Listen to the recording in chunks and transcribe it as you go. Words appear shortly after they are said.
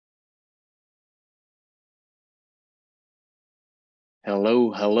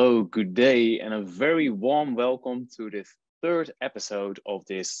Hello, hello, good day, and a very warm welcome to the third episode of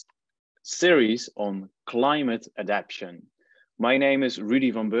this series on climate adaptation. My name is Rudy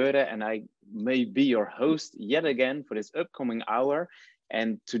van Beurden, and I may be your host yet again for this upcoming hour.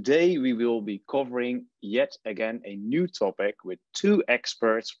 And today we will be covering yet again a new topic with two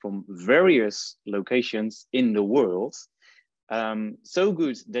experts from various locations in the world. So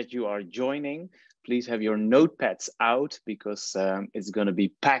good that you are joining. Please have your notepads out because it's going to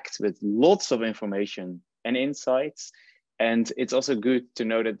be packed with lots of information and insights. And it's also good to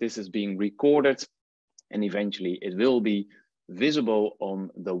know that this is being recorded and eventually it will be visible on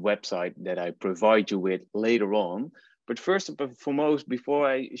the website that I provide you with later on. But first and foremost, before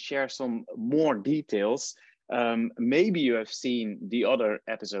I share some more details, maybe you have seen the other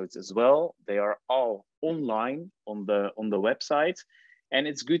episodes as well. They are all online on the website. And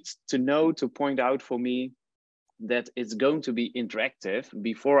it's good to know, to point out for me that it's going to be interactive.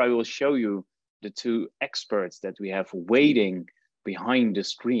 Before I will show you the two experts that we have waiting behind the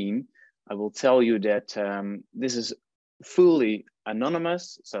screen, I will tell you that this is fully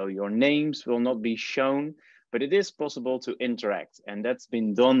anonymous, so your names will not be shown, but it is possible to interact. And that's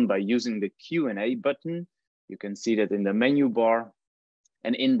been done by using the Q&A button. You can see that in the menu bar.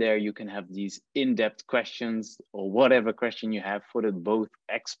 And in there, you can have these in-depth questions or whatever question you have for the both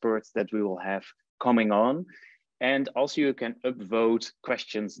experts that we will have coming on. And also you can upvote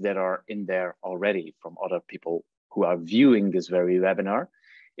questions that are in there already from other people who are viewing this very webinar.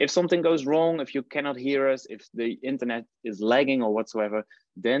 If something goes wrong, if you cannot hear us, if the internet is lagging or whatsoever,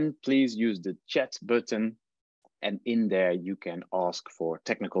 then please use the chat button. And in there, you can ask for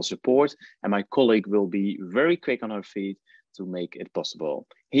technical support. And my colleague will be very quick on her feet to make it possible.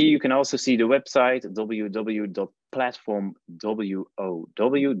 Here you can also see the website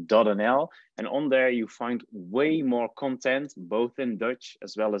www.platformwow.nl, and on there you find way more content, both in Dutch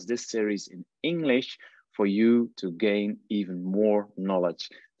as well as this series in English, for you to gain even more knowledge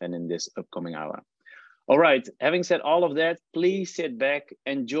than in this upcoming hour. All right, having said all of that, please sit back,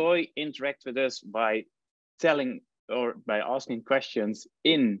 enjoy, interact with us by telling or by asking questions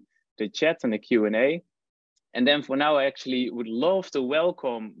in the chat and the Q&A. And then for now, I actually would love to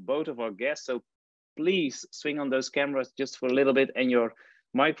welcome both of our guests. So please swing on those cameras just for a little bit and your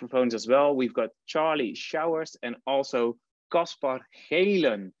microphones as well. We've got Charlie Showers and also Caspar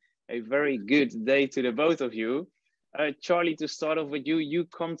Geelen. A very good day to the both of you. Charlie, to start off with you, you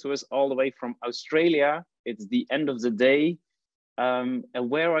come to us all the way from Australia. It's the end of the day. And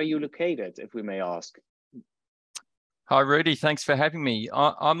where are you located, if we may ask? Hi, Rudy. Thanks for having me.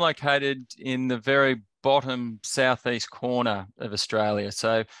 I'm located in the very bottom southeast corner of Australia.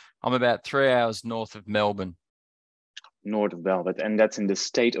 So I'm about 3 hours north of Melbourne. North of Melbourne, and that's in the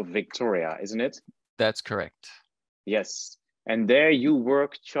state of Victoria, isn't it? That's correct. Yes. And there you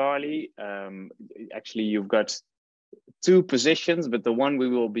work, Charlie. Actually, you've got two positions, but the one we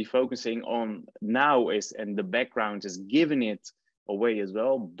will be focusing on now is, and the background is giving it away as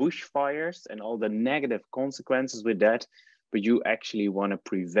well, bushfires and all the negative consequences with that. But you actually want to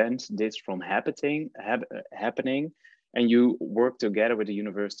prevent this from happening, and you work together with the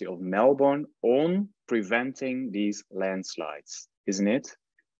University of Melbourne on preventing these landslides, isn't it?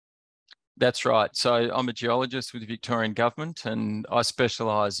 That's right. So I'm a geologist with the Victorian government, and I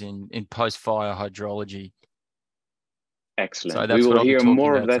specialise in post-fire hydrology. Excellent. So that's what I'll be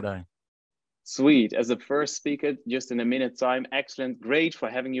talking about today. Sweet. As the first speaker, just in a minute time. Excellent. Great for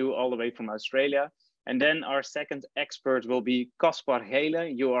having you all the way from Australia. And then our second expert will be Caspar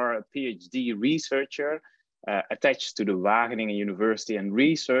Geelen. You are a PhD researcher attached to the Wageningen University and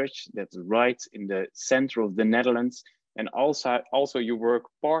Research. That's right in the center of the Netherlands. And also you work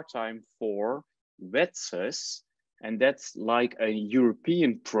part-time for Wetsus. And that's like a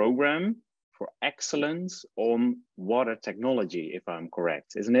European program for excellence on water technology, if I'm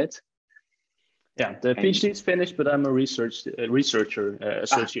correct, isn't it? Yeah, the PhD is finished, but I'm a researcher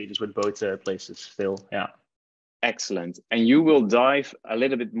associated with both places still. Yeah. Excellent. And you will dive a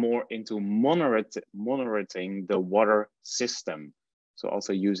little bit more into monitoring the water system. So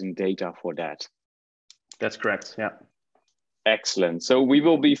also using data for that. That's correct. Yeah. Excellent. So we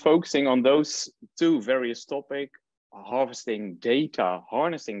will be focusing on those two various topics: harnessing data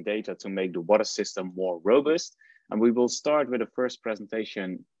to make the water system more robust. And we will start with the first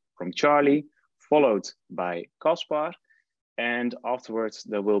presentation from Charlie, followed by Caspar, and afterwards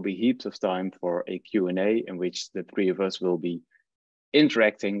there will be heaps of time for a Q&A in which the three of us will be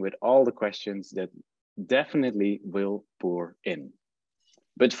interacting with all the questions that definitely will pour in.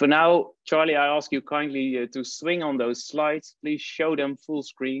 But for now, Charlie, I ask you kindly to swing on those slides. Please show them full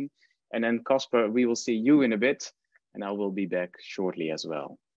screen, and then Caspar, we will see you in a bit. and I will be back shortly as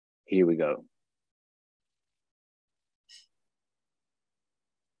well. Here we go.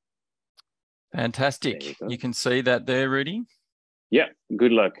 Fantastic. You can see that there, Rudy. Yeah,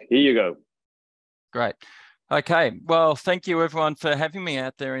 good luck. Here you go. Great. Okay, well, thank you everyone for having me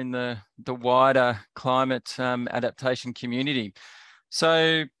out there in the wider climate adaptation community.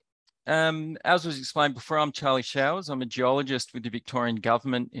 So as was explained before, I'm Charlie Showers. I'm a geologist with the Victorian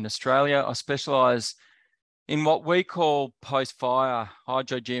Government in Australia. I specialise in what we call post-fire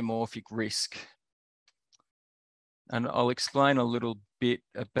hydrogeomorphic risk. And I'll explain a little bit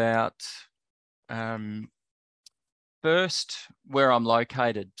about first where I'm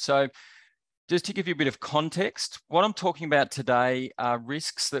located. So just to give you a bit of context, what I'm talking about today are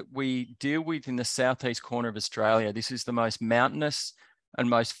risks that we deal with in the southeast corner of Australia. This is the most mountainous and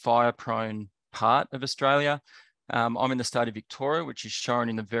most fire-prone part of Australia. I'm in the state of Victoria, which is shown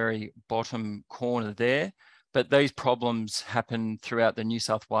in the very bottom corner there. But these problems happen throughout the New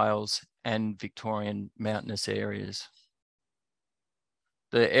South Wales and Victorian mountainous areas.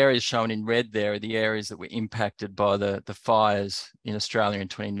 The areas shown in red there are the areas that were impacted by the fires in Australia in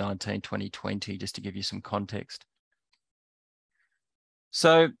 2019, 2020, just to give you some context.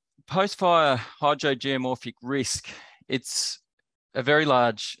 So post-fire hydrogeomorphic risk, it's a very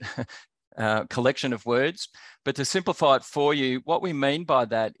large collection of words, but to simplify it for you, what we mean by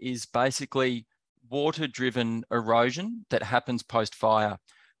that is basically water-driven erosion that happens post-fire.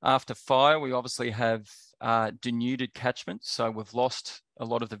 After fire, we obviously have denuded catchments, so we've lost a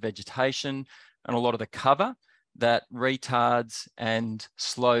lot of the vegetation and a lot of the cover that retards and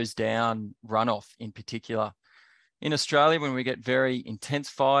slows down runoff in particular. In Australia, when we get very intense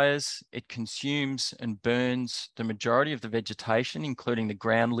fires, it consumes and burns the majority of the vegetation, including the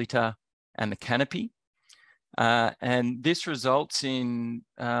ground litter and the canopy. And this results in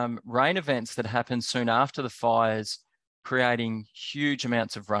rain events that happen soon after the fires, creating huge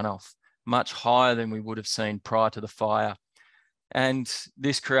amounts of runoff, much higher than we would have seen prior to the fire. And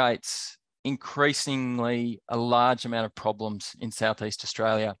this creates increasingly a large amount of problems in Southeast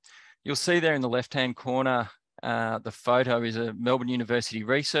Australia. You'll see there in the left-hand corner, the photo is a Melbourne University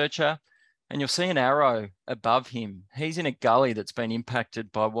researcher, and you'll see an arrow above him. He's in a gully that's been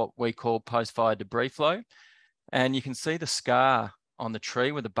impacted by what we call post-fire debris flow. And you can see the scar on the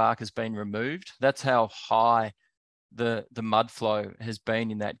tree where the bark has been removed. That's how high the mud flow has been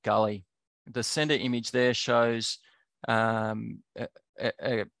in that gully. The center image there shows a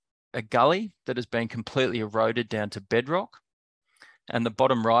gully that has been completely eroded down to bedrock. And the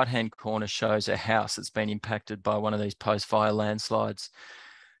bottom right-hand corner shows a house that's been impacted by one of these post-fire landslides.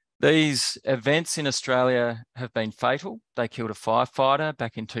 These events in Australia have been fatal. They killed a firefighter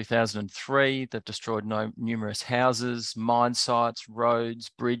back in 2003. They've destroyed numerous houses, mine sites,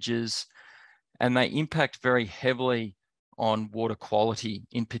 roads, bridges, and they impact very heavily on water quality,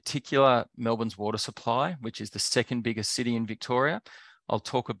 in particular Melbourne's water supply, which is the second biggest city in Victoria. I'll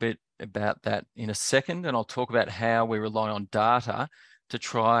talk a bit about that in a second, and I'll talk about how we rely on data to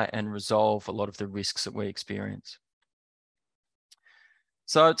try and resolve a lot of the risks that we experience.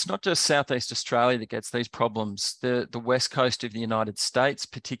 So it's not just Southeast Australia that gets these problems. The west coast of the United States,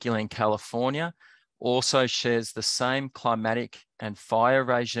 particularly in California, also shares the same climatic and fire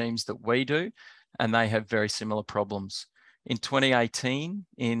regimes that we do, and they have very similar problems. In 2018,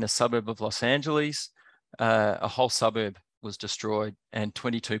 in a suburb of Los Angeles, a whole suburb was destroyed and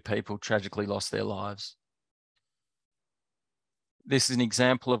 22 people tragically lost their lives. This is an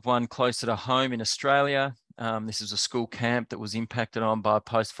example of one closer to home in Australia. This is a school camp that was impacted on by a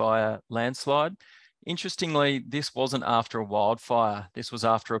post-fire landslide. Interestingly, this wasn't after a wildfire. This was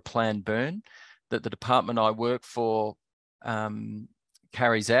after a planned burn that the department I work for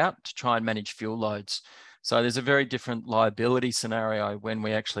carries out to try and manage fuel loads. So there's a very different liability scenario when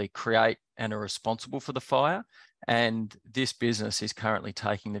we actually create and are responsible for the fire. And this business is currently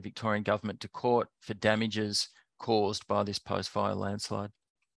taking the Victorian government to court for damages caused by this post-fire landslide.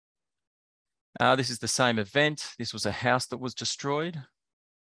 This is the same event. This was a house that was destroyed.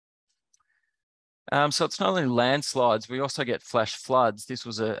 So it's not only landslides, we also get flash floods. This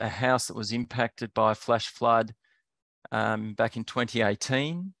was a house that was impacted by a flash flood back in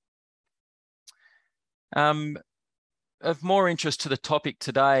 2018. Of more interest to the topic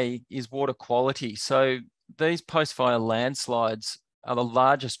today is water quality. So these post-fire landslides are the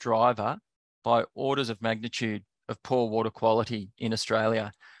largest driver by orders of magnitude of poor water quality in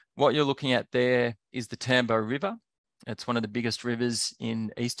Australia. What you're looking at there is the Tambo River. It's one of the biggest rivers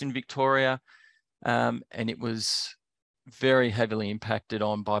in eastern Victoria, and it was very heavily impacted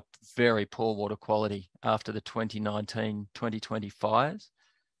on by very poor water quality after the 2019-2020 fires.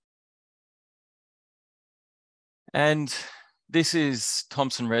 And this is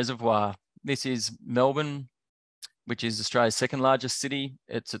Thomson Reservoir. This is Melbourne, which is Australia's second largest city.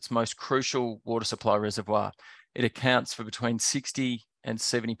 It's its most crucial water supply reservoir. It accounts for between 60 and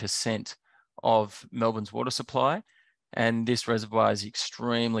 70% of Melbourne's water supply. And this reservoir is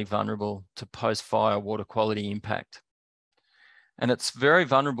extremely vulnerable to post-fire water quality impact. And it's very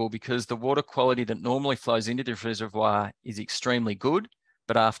vulnerable because the water quality that normally flows into this reservoir is extremely good,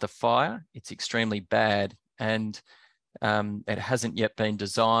 but after fire, it's extremely bad. And it hasn't yet been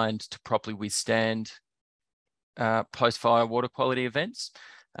designed to properly withstand post-fire water quality events.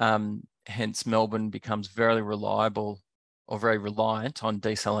 Hence, Melbourne becomes very reliable or very reliant on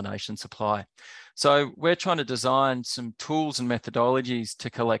desalination supply. So we're trying to design some tools and methodologies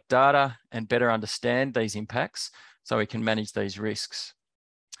to collect data and better understand these impacts so we can manage these risks.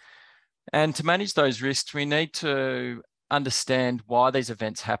 And to manage those risks, we need to understand why these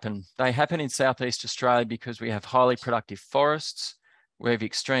events happen. They happen in Southeast Australia because we have highly productive forests, we have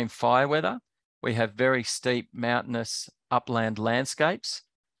extreme fire weather, we have very steep mountainous upland landscapes,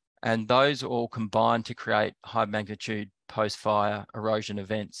 and those all combine to create high magnitude post-fire erosion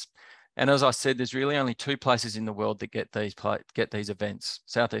events. And as I said, there's really only two places in the world that get these events,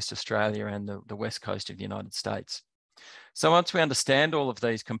 Southeast Australia and the west coast of the United States. So once we understand all of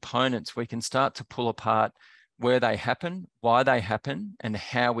these components, we can start to pull apart where they happen, why they happen, and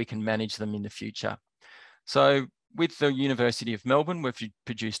how we can manage them in the future. So with the University of Melbourne, we've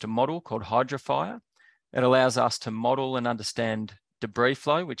produced a model called Hydrofire. It allows us to model and understand debris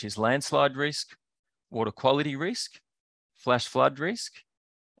flow, which is landslide risk, water quality risk, flash flood risk,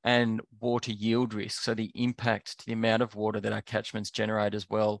 and water yield risk, so the impact to the amount of water that our catchments generate as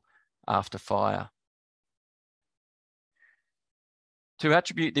well after fire. To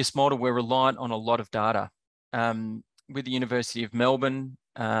attribute this model, we're reliant on a lot of data. With the University of Melbourne,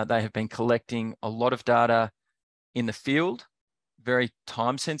 they have been collecting a lot of data in the field, very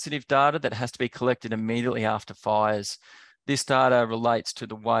time-sensitive data that has to be collected immediately after fires. This data relates to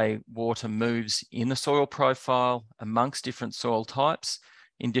the way water moves in the soil profile amongst different soil types,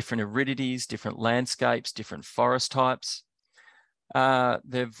 in different aridities, different landscapes, different forest types.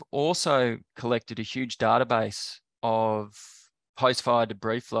 They've also collected a huge database of post-fire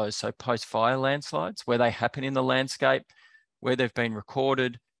debris flows, so post-fire landslides, where they happen in the landscape, where they've been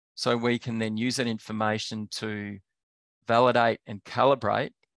recorded, so we can then use that information to validate and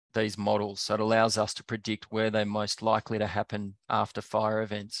calibrate these models. So it allows us to predict where they're most likely to happen after fire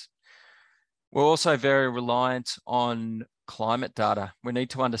events. We're also very reliant on climate data. We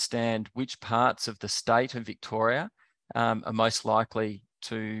need to understand which parts of the state of Victoria are most likely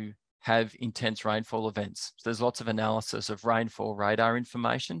to have intense rainfall events. So there's lots of analysis of rainfall radar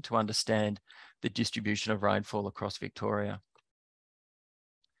information to understand the distribution of rainfall across Victoria.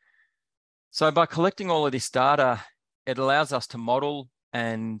 So by collecting all of this data, it allows us to model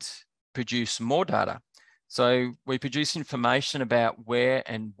and produce more data. So we produce information about where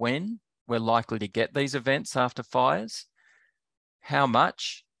and when we're likely to get these events after fires, how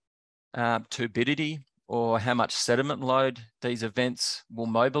much turbidity or how much sediment load these events will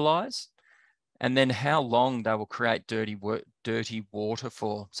mobilise, and then how long they will create dirty water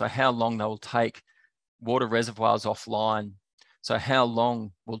for. So how long they will take water reservoirs offline. So how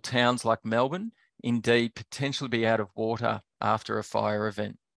long will towns like Melbourne indeed potentially be out of water after a fire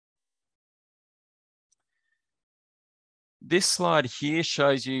event? This slide here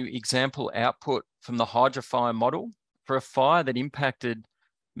shows you example output from the Hydrofire model for a fire that impacted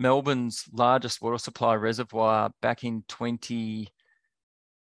Melbourne's largest water supply reservoir back in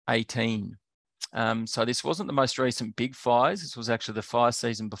 2018. So this wasn't the most recent big fires. This was actually the fire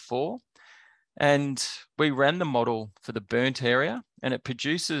season before. And we ran the model for the burnt area, and it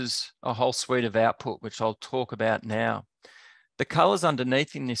produces a whole suite of output, which I'll talk about now. The colours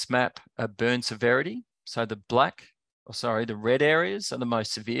underneath in this map are burn severity. So the red areas are the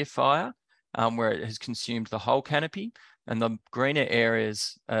most severe fire, where it has consumed the whole canopy, and the greener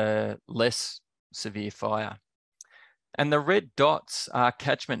areas are less severe fire. And the red dots are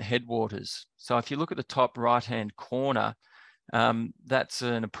catchment headwaters. So if you look at the top right-hand corner, that's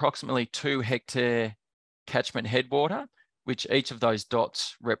an approximately 2 hectare catchment headwater, which each of those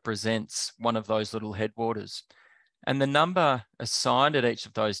dots represents one of those little headwaters. And the number assigned at each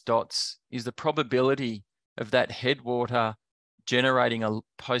of those dots is the probability of that headwater generating a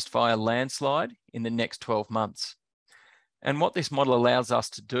post-fire landslide in the next 12 months. And what this model allows us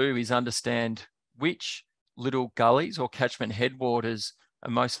to do is understand which little gullies or catchment headwaters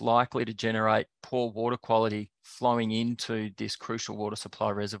are most likely to generate poor water quality flowing into this crucial water supply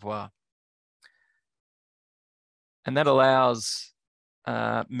reservoir. And that allows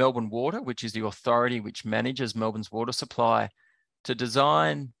Melbourne Water, which is the authority which manages Melbourne's water supply, to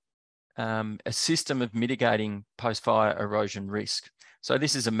design a system of mitigating post-fire erosion risk. So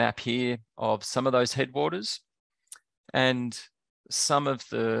this is a map here of some of those headwaters and some of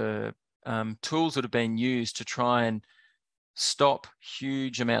the tools that have been used to try and stop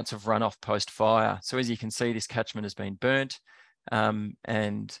huge amounts of runoff post-fire. So as you can see, this catchment has been burnt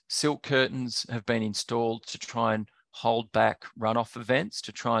and silk curtains have been installed to try and hold back runoff events,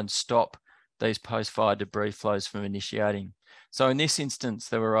 to try and stop these post-fire debris flows from initiating. So in this instance,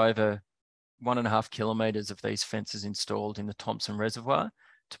 there were over 1.5 kilometres of these fences installed in the Thompson Reservoir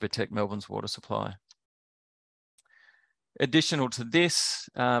to protect Melbourne's water supply. Additional to this,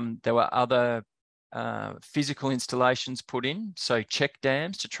 there were other physical installations put in, so check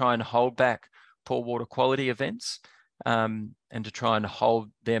dams to try and hold back poor water quality events and to try and hold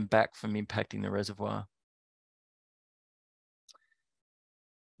them back from impacting the reservoir.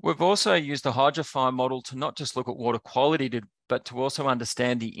 We've also used the hydrofire model to not just look at water quality, but to also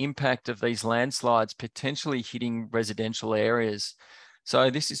understand the impact of these landslides potentially hitting residential areas. So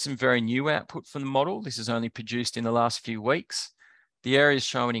this is some very new output from the model. This is only produced in the last few weeks. The areas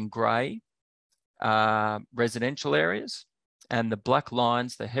shown in grey are residential areas, and the black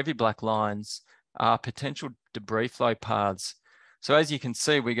lines, the heavy black lines, are potential debris flow paths. So as you can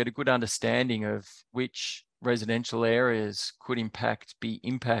see, we get a good understanding of which residential areas could be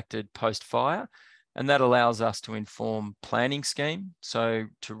impacted post-fire, and that allows us to inform planning scheme, so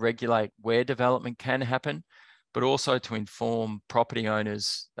to regulate where development can happen, but also to inform property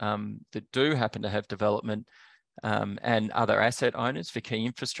owners that do happen to have development and other asset owners for key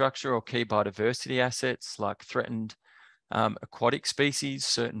infrastructure or key biodiversity assets like threatened aquatic species,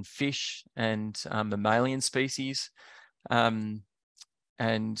 certain fish and mammalian species.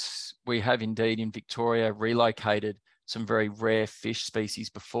 And we have indeed in Victoria relocated some very rare fish species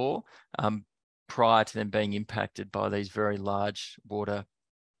before, prior to them being impacted by these very large water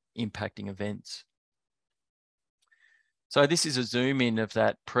impacting events. So this is a zoom in of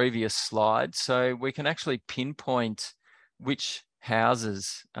that previous slide. So we can actually pinpoint which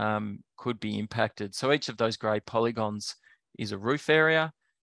houses could be impacted. So each of those grey polygons is a roof area,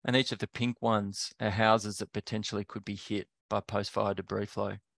 and each of the pink ones are houses that potentially could be hit by post-fire debris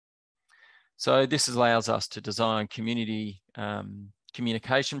flow. So this allows us to design community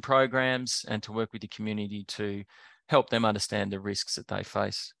communication programs and to work with the community to help them understand the risks that they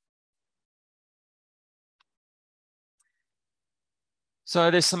face.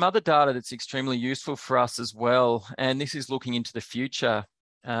 So there's some other data that's extremely useful for us as well, and this is looking into the future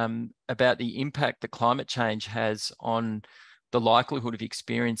about the impact that climate change has on the likelihood of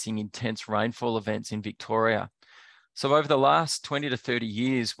experiencing intense rainfall events in Victoria. So over the last 20 to 30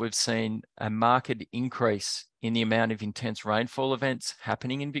 years, we've seen a marked increase in the amount of intense rainfall events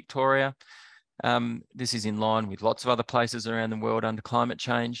happening in Victoria. This is in line with lots of other places around the world under climate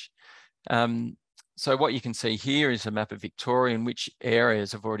change. So what you can see here is a map of Victoria in which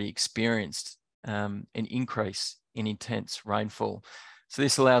areas have already experienced an increase in intense rainfall. So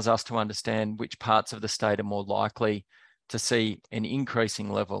this allows us to understand which parts of the state are more likely to see an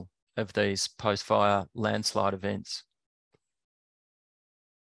increasing level of these post-fire landslide events.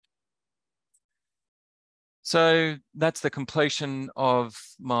 So that's the completion of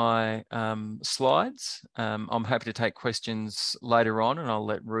my slides. I'm happy to take questions later on, and I'll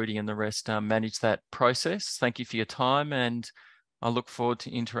let Rudy and the rest manage that process. Thank you for your time, and I look forward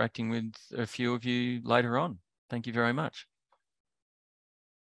to interacting with a few of you later on. Thank you very much.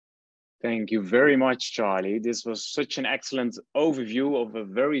 Thank you very much, Charlie. This was such an excellent overview of a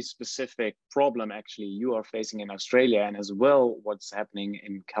very specific problem actually you are facing in Australia, and as well what's happening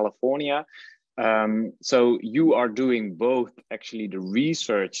in California. So you are doing both actually the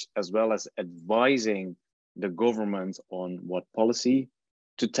research as well as advising the government on what policy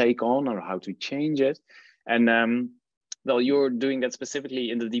to take on or how to change it. And well, you're doing that specifically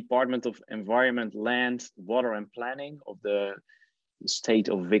in the Department of Environment, Land, Water and Planning of the state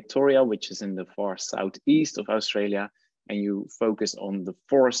of Victoria, which is in the far southeast of Australia, and you focus on the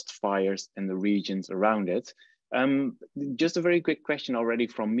forest fires and the regions around it. Just a very quick question already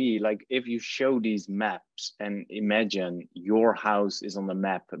from me, like if you show these maps and imagine your house is on the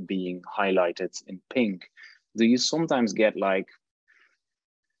map being highlighted in pink, do you sometimes get like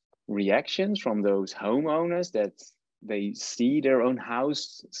reactions from those homeowners that they see their own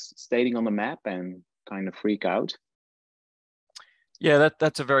house stating on the map and kind of freak out? Yeah,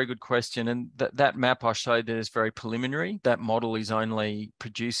 that's a very good question. And that map I showed there is very preliminary. That model is only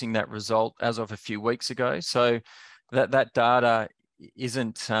producing that result as of a few weeks ago. So that data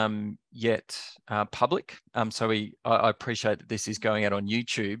isn't yet public. So I appreciate that this is going out on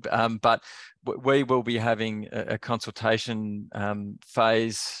YouTube, but we will be having a consultation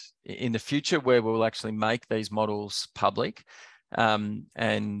phase in the future where we'll actually make these models public.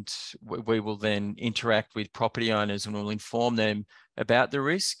 And we will then interact with property owners and we'll inform them about the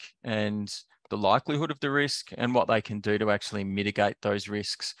risk and the likelihood of the risk and what they can do to actually mitigate those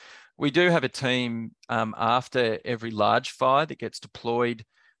risks. We do have a team after every large fire that gets deployed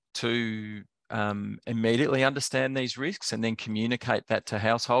to immediately understand these risks and then communicate that to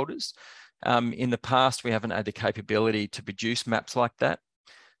householders. In the past, we haven't had the capability to produce maps like that.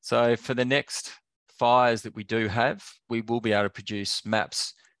 So for the next fires that we do have, we will be able to produce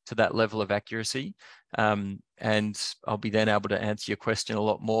maps to that level of accuracy. And I'll be then able to answer your question a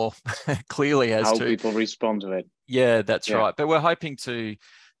lot more clearly as how to people respond to it. Yeah, that's right. But we're hoping to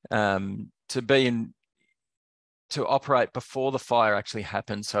operate before the fire actually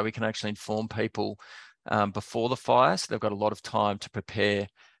happens, so we can actually inform people before the fire, so they've got a lot of time to prepare,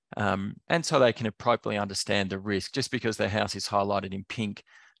 and so they can appropriately understand the risk. Just because their house is highlighted in pink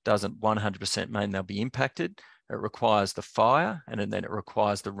doesn't 100% mean they'll be impacted. It requires the fire, and then it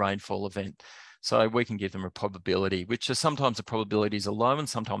requires the rainfall event. So we can give them a probability, which is sometimes the probabilities are low and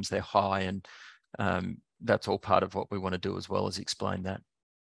sometimes they're high, and that's all part of what we want to do as well, as explain that.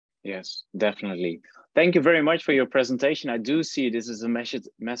 Yes, definitely. Thank you very much for your presentation. I do see this is a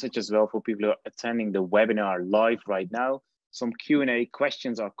message as well for people who are attending the webinar live right now. Some Q&A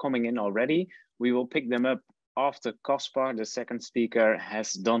questions are coming in already. We will pick them up after Caspar, the second speaker,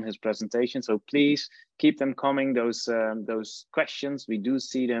 has done his presentation. So please keep them coming, those questions. We do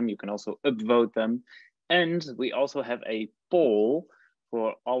see them. You can also upvote them. And we also have a poll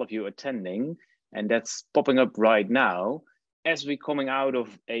for all of you attending, and that's popping up right now. As we're coming out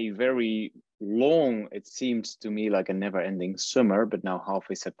of a very long, it seems to me like a never-ending summer, but now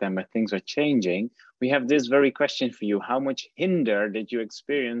halfway September, things are changing. We have this very question for you. How much hinder did you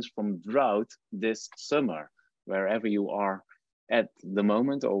experience from drought this summer? Wherever you are at the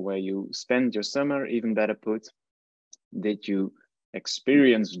moment, or where you spend your summer, even better put, did you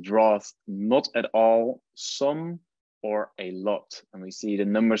experience drought not at all, some, or a lot? And we see the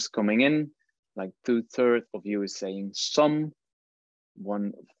numbers coming in. Like 2/3 of you is saying some,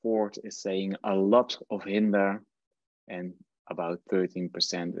 1/4 is saying a lot of hinder, and about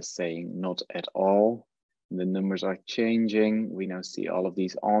 13% is saying not at all. The numbers are changing. We now see all of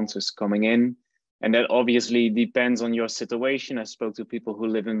these answers coming in. And that obviously depends on your situation. I spoke to people who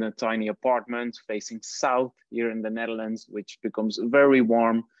live in a tiny apartment facing south here in the Netherlands, which becomes very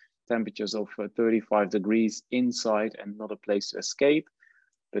warm, temperatures of 35 degrees inside and not a place to escape.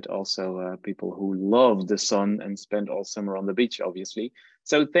 But also people who love the sun and spend all summer on the beach, obviously.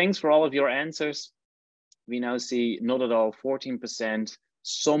 So thanks for all of your answers. We now see not at all 14%,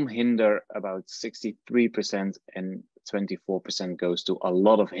 some hinder about 63%, and 24% goes to a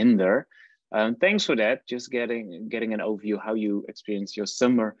lot of hinder. Thanks for that, just getting an overview how you experience your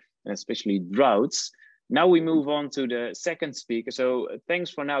summer and especially droughts. Now we move on to the second speaker. So thanks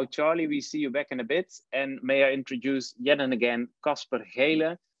for now, Charlie. We see you back in a bit. And may I introduce yet and again Caspar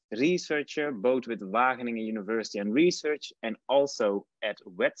Geelen, researcher, both with Wageningen University and Research and also at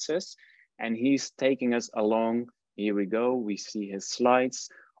Wetsus. And he's taking us along, here we go, we see his slides,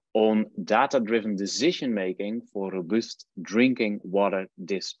 on data-driven decision-making for robust drinking water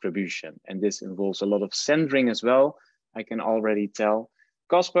distribution. And this involves a lot of centering as well, I can already tell.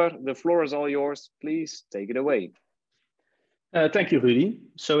 Caspar, the floor is all yours. Please take it away. Thank you, Rudy.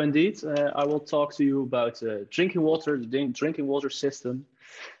 So indeed, I will talk to you about drinking water, the drinking water system.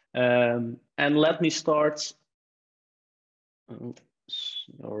 And let me start.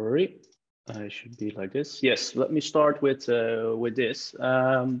 Sorry, I should be like this. Yes, let me start with this.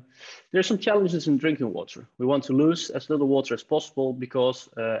 There's some challenges in drinking water. We want to lose as little water as possible because,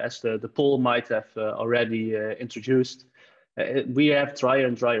 as the poll might have already introduced, we have drier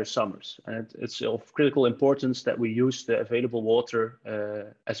and drier summers, and it's of critical importance that we use the available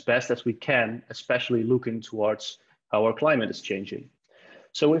water as best as we can, especially looking towards how our climate is changing.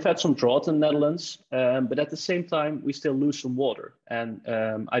 So we've had some drought in the Netherlands, but at the same time, we still lose some water. And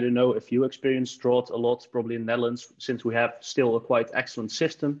I don't know if you experience drought a lot, probably in the Netherlands, since we have still a quite excellent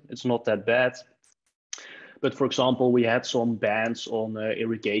system. It's not that bad. But for example, we had some bans on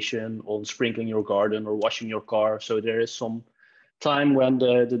irrigation, on sprinkling your garden or washing your car. So there is some time when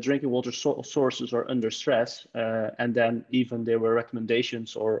the drinking water sources are under stress. And then even there were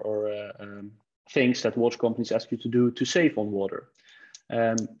recommendations or things that water companies ask you to do to save on water.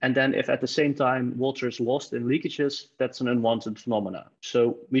 And then if at the same time water is lost in leakages, that's an unwanted phenomena.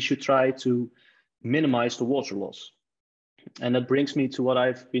 So we should try to minimize the water loss. And that brings me to what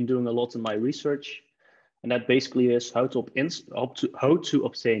I've been doing a lot in my research. And that basically is how to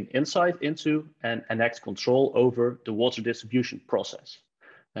obtain insight into and enact control over the water distribution process.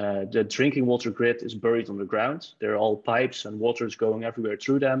 The drinking water grid is buried underground. There are all pipes and water is going everywhere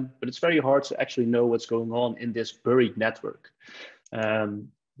through them, but it's very hard to actually know what's going on in this buried network.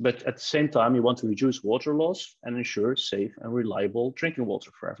 But at the same time, you want to reduce water loss and ensure safe and reliable drinking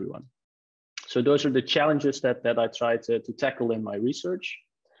water for everyone. So those are the challenges that I try to tackle in my research.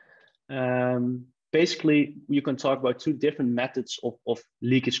 Basically, you can talk about two different methods of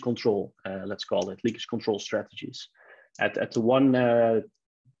leakage control, let's call it leakage control strategies. At the one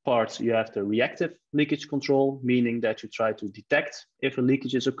part, you have the reactive leakage control, meaning that you try to detect if a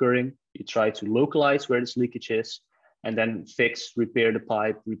leakage is occurring, you try to localize where this leakage is, and then fix, repair the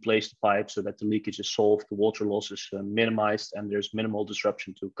pipe, replace the pipe so that the leakage is solved, the water loss is minimized, and there's minimal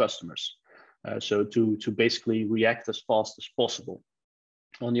disruption to customers. So to basically react as fast as possible.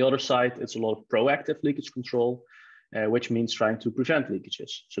 On the other side, it's a lot of proactive leakage control, which means trying to prevent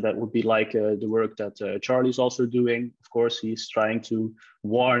leakages. So that would be like the work that Charlie's also doing. Of course, he's trying to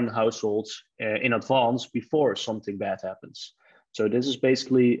warn households in advance before something bad happens. So this is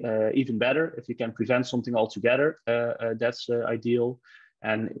basically even better. If you can prevent something altogether, that's ideal.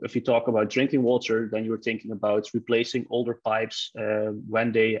 And if you talk about drinking water, then you're thinking about replacing older pipes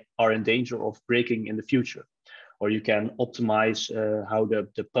when they are in danger of breaking in the future. Or you can optimize how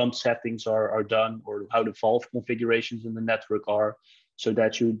the pump settings are done, or how the valve configurations in the network are, so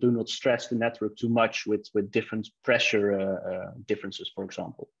that you do not stress the network too much with different pressure differences, for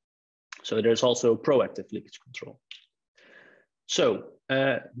example. So there's also proactive leakage control. So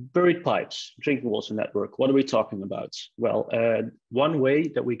buried pipes, drinking water network, what are we talking about? Well, one way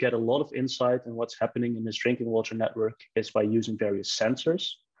that we get a lot of insight in what's happening in this drinking water network is by using various sensors.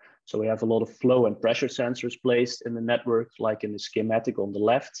 So we have a lot of flow and pressure sensors placed in the network, like in the schematic on the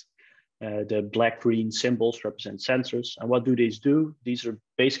left. The black-green symbols represent sensors. And what do these do? These are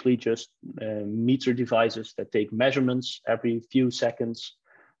basically just meter devices that take measurements every few seconds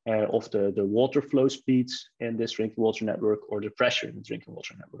of the water flow speeds in this drinking water network, or the pressure in the drinking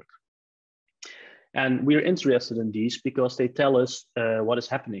water network. And we're interested in these because they tell us what is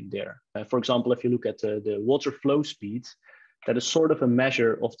happening there. For example, if you look at the water flow speed, that is sort of a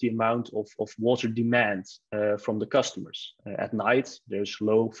measure of the amount of water demand from the customers. At night, there's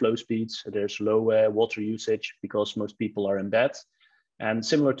low flow speeds, there's low water usage because most people are in bed. And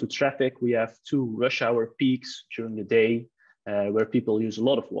similar to traffic, we have 2 rush hour peaks during the day where people use a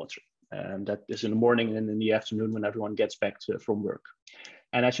lot of water. That is in the morning and in the afternoon when everyone gets back from work.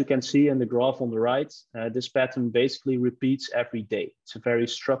 And as you can see in the graph on the right, this pattern basically repeats every day. It's a very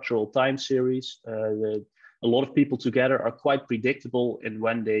structural time series. A lot of people together are quite predictable in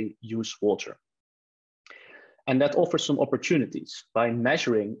when they use water. And that offers some opportunities. By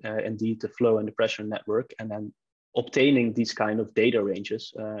measuring indeed the flow and the pressure network and then obtaining these kind of data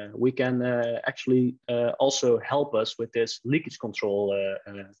ranges, we can actually also help us with this leakage control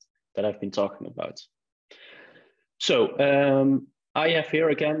that I've been talking about. So I have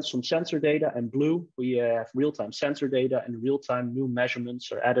here again some sensor data in blue. We have real-time sensor data, and real-time new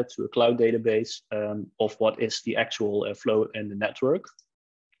measurements are added to a cloud database of what is the actual flow in the network.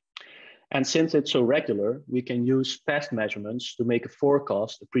 And since it's so regular, we can use past measurements to make a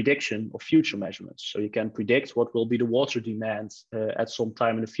forecast, a prediction of future measurements. So you can predict what will be the water demand at some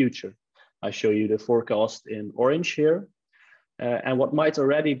time in the future. I show you the forecast in orange here. And what might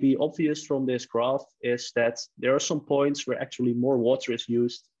already be obvious from this graph is that there are some points where actually more water is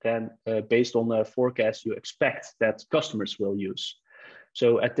used than based on the forecast you expect that customers will use.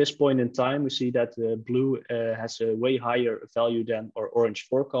 So at this point in time, we see that blue has a way higher value than our orange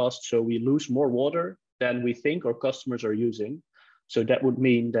forecast. So we lose more water than we think our customers are using. So that would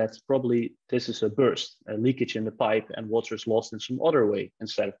mean that probably this is a burst, a leakage in the pipe, and water is lost in some other way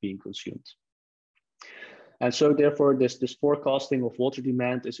instead of being consumed. And so therefore, this forecasting of water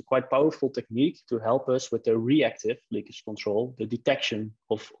demand is a quite powerful technique to help us with the reactive leakage control, the detection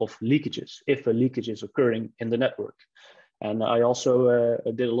of leakages, if a leakage is occurring in the network. And I also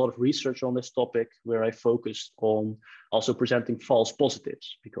did a lot of research on this topic, where I focused on also presenting false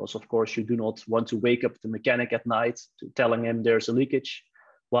positives, because of course you do not want to wake up the mechanic at night telling him there's a leakage,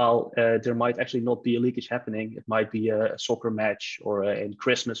 while there might actually not be a leakage happening. It might be a soccer match, or in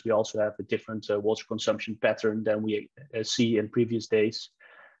Christmas, we also have a different water consumption pattern than we see in previous days.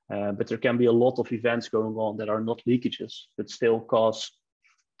 But there can be a lot of events going on that are not leakages, but still cause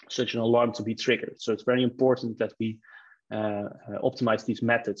such an alarm to be triggered. So it's very important that we optimize these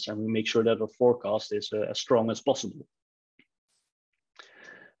methods and we make sure that our forecast is as strong as possible.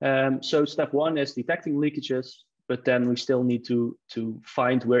 So step one is detecting leakages. but then we still need to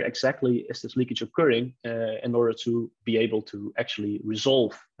find where exactly is this leakage occurring in order to be able to actually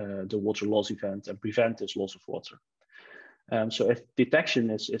resolve the water loss event and prevent this loss of water. So if detection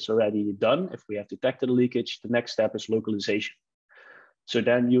is already done, if we have detected a leakage, the next step is localization. So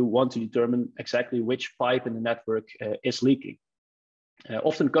then you want to determine exactly which pipe in the network is leaking.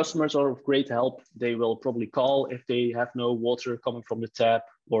 Often customers are of great help. They will probably call if they have no water coming from the tap,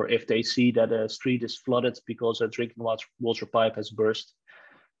 or if they see that a street is flooded because a drinking water pipe has burst.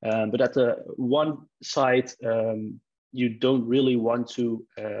 But at the one side, you don't really want to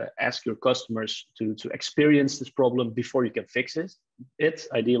ask your customers to experience this problem before you can fix it.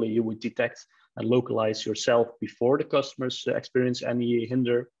 Ideally, you would detect and localize yourself before the customers experience any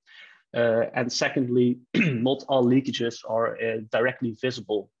hinder. And secondly, not all leakages are directly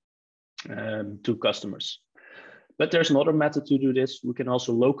visible to customers. But there's another method to do this. We can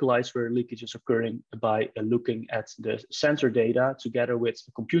also localize where leakage is occurring by looking at the sensor data together with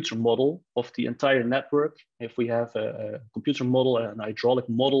the computer model of the entire network. If we have a computer model, an hydraulic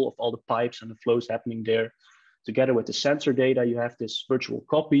model of all the pipes and the flows happening there, together with the sensor data, you have this virtual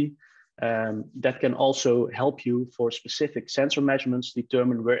copy. That can also help you for specific sensor measurements,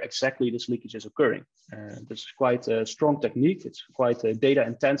 determine where exactly this leakage is occurring. This is quite a strong technique. It's quite data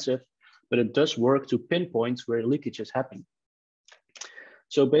intensive, but it does work to pinpoint where leakage is happening.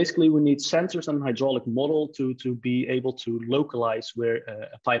 So basically we need sensors and hydraulic model to be able to localize where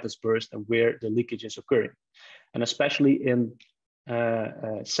a pipe has burst and where the leakage is occurring. And especially in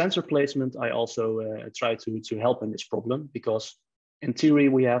sensor placement, I also try to help in this problem, because in theory,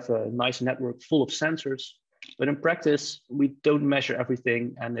 we have a nice network full of sensors, but in practice, we don't measure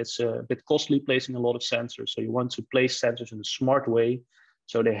everything, and it's a bit costly placing a lot of sensors. So you want to place sensors in a smart way,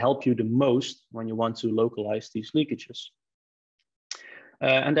 so they help you the most when you want to localize these leakages.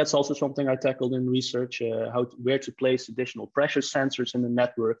 And that's also something I tackled in research, where to place additional pressure sensors in the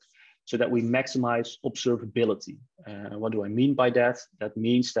network so that we maximize observability. What do I mean by that? That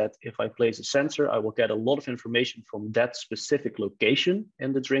means that if I place a sensor, I will get a lot of information from that specific location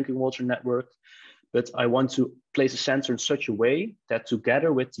in the drinking water network. But I want to place a sensor in such a way that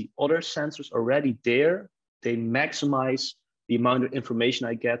together with the other sensors already there, they maximize the amount of information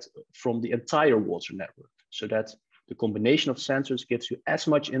I get from the entire water network, so that the combination of sensors gives you as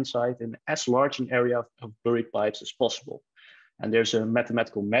much insight in as large an area of buried pipes as possible. And there's a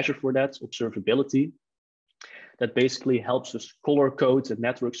mathematical measure for that, observability, that basically helps us color code the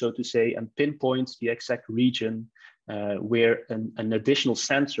network, so to say, and pinpoint the exact region where an additional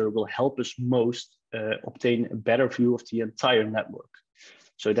sensor will help us most obtain a better view of the entire network,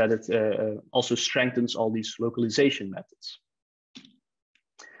 so that it also strengthens all these localization methods.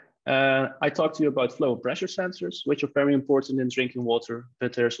 I talked to you about flow and pressure sensors, which are very important in drinking water,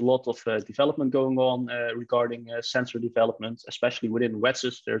 but there's a lot of development going on regarding sensor development, especially within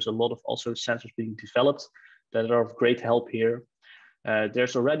Wetsus. There's a lot of also sensors being developed that are of great help here.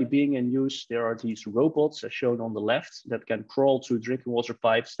 There's already being in use. There are these robots, as shown on the left, that can crawl to drinking water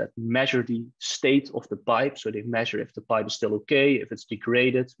pipes that measure the state of the pipe. So they measure if the pipe is still okay, if it's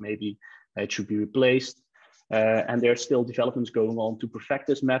degraded, maybe it should be replaced. And there's still developments going on to perfect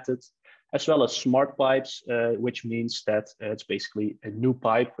this method, as well as smart pipes, which means that it's basically a new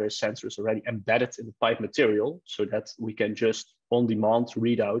pipe where sensors are already embedded in the pipe material, so that we can just on demand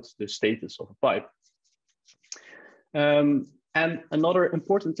read out the status of a pipe. And another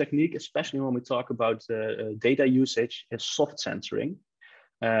important technique, especially when we talk about data usage, is soft sensoring,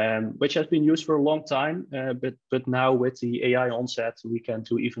 which has been used for a long time, but now with the AI onset, we can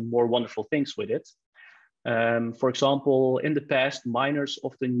do even more wonderful things with it. For example, in the past, miners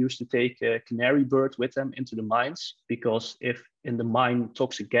often used to take a canary bird with them into the mines, because if in the mine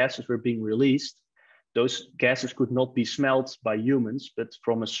toxic gases were being released, those gases could not be smelled by humans, but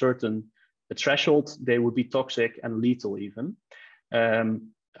from a certain threshold, they would be toxic and lethal even.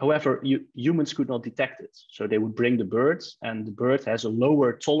 However, humans could not detect it. So they would bring the birds, and the bird has a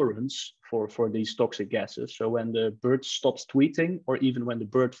lower tolerance for these toxic gases. So when the bird stops tweeting, or even when the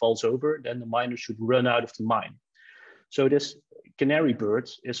bird falls over, then the miner should run out of the mine. So this canary bird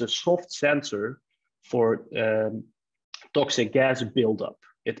is a soft sensor for toxic gas buildup.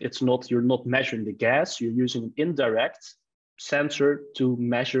 It's not, you're not measuring the gas, you're using an indirect sensor to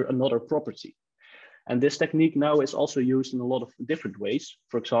measure another property. And this technique now is also used in a lot of different ways.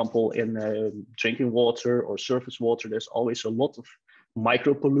 For example, in drinking water or surface water, there's always a lot of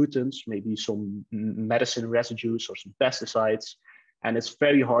micropollutants, maybe some medicine residues or some pesticides, and it's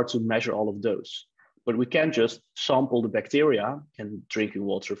very hard to measure all of those. But we can just sample the bacteria in drinking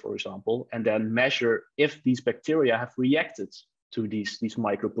water, for example, and then measure if these bacteria have reacted to these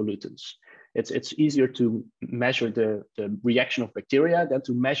micropollutants. It's easier to measure the reaction of bacteria than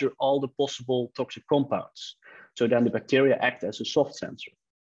to measure all the possible toxic compounds. So then the bacteria act as a soft sensor.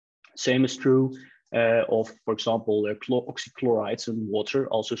 Same is true of, for example, oxychlorides in water,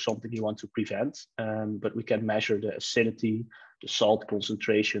 also something you want to prevent. But we can measure the acidity, the salt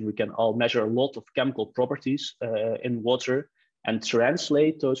concentration. We can all measure a lot of chemical properties in water and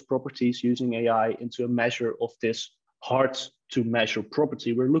translate those properties using AI into a measure of this hard to measure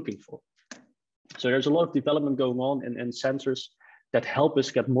property we're looking for. So there's a lot of development going on in sensors that help us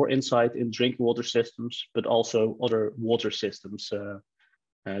get more insight in drinking water systems, but also other water systems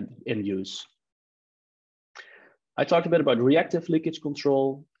in use. I talked a bit about reactive leakage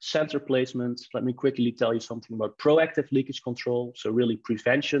control, sensor placement. Let me quickly tell you something about proactive leakage control. So really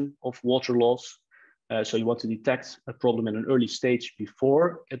prevention of water loss. So you want to detect a problem in an early stage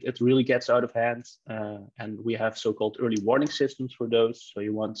before it really gets out of hand. And we have so-called early warning systems for those. So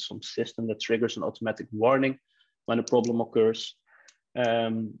you want some system that triggers an automatic warning when a problem occurs.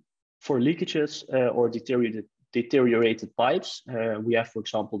 For leakages or deteriorated pipes, we have, for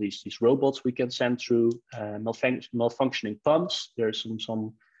example, these robots we can send through malfunctioning pumps. There's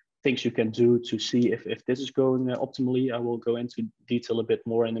some things you can do to see if this is going optimally. I will go into detail a bit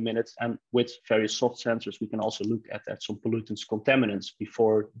more in a minute. And with various soft sensors, we can also look at some pollutants, contaminants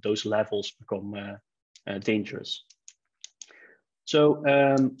before those levels become dangerous. So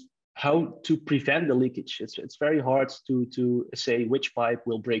how to prevent the leakage? It's very hard to say which pipe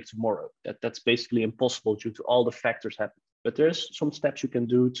will break tomorrow. That's basically impossible due to all the factors happening. But there's some steps you can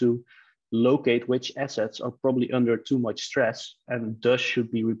do to locate which assets are probably under too much stress and thus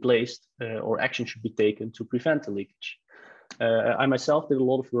should be replaced or action should be taken to prevent the leakage. I myself did a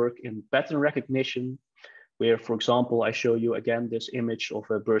lot of work in pattern recognition, where, for example, I show you again this image of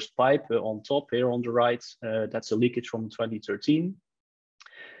a burst pipe on top here on the right. That's a leakage from 2013.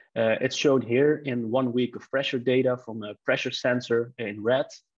 It's shown here in 1 week of pressure data from a pressure sensor in red.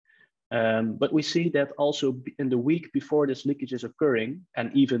 But we see that also in the week before this leakage is occurring,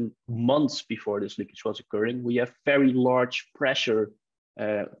 and even months before this leakage was occurring, we have very large pressure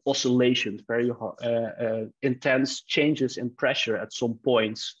oscillations, very intense changes in pressure at some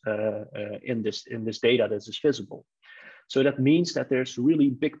points in this data that is visible. So that means that there's really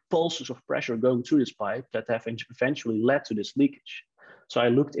big pulses of pressure going through this pipe that have eventually led to this leakage. So I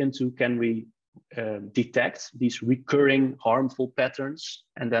looked into, can we detect these recurring harmful patterns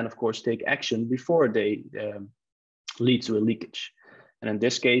and then of course take action before they lead to a leakage. And in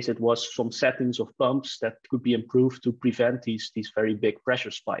this case, it was some settings of pumps that could be improved to prevent these very big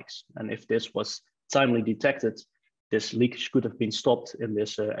pressure spikes. And if this was timely detected, this leakage could have been stopped in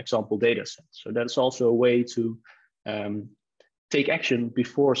this example data set. So that's also a way to take action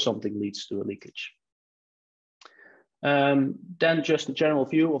before something leads to a leakage. Then just a general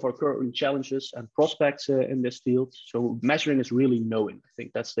view of our current challenges and prospects in this field. So measuring is really knowing. I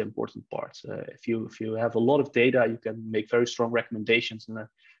think that's the important part. If you have a lot of data, you can make very strong recommendations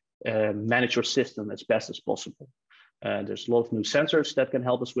and manage your system as best as possible. There's a lot of new sensors that can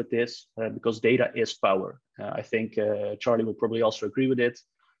help us with this because data is power. I think Charlie will probably also agree with it.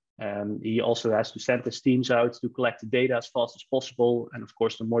 He also has to send his teams out to collect the data as fast as possible. And of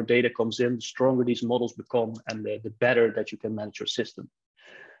course, the more data comes in, the stronger these models become and the better that you can manage your system.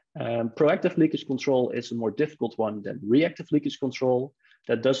 Proactive leakage control is a more difficult one than reactive leakage control.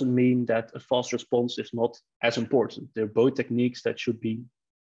 That doesn't mean that a fast response is not as important. They're both techniques that should be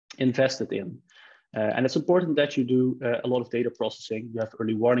invested in. And it's important that you do a lot of data processing. You have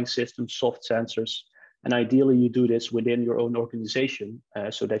early warning systems, soft sensors, and ideally you do this within your own organization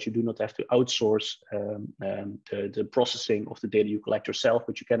so that you do not have to outsource the processing of the data you collect yourself,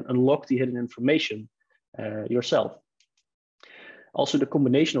 but you can unlock the hidden information yourself. Also, the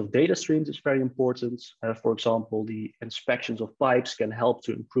combination of data streams is very important. For example, the inspections of pipes can help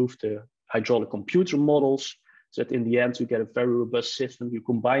to improve the hydraulic computer models, so that in the end you get a very robust system. You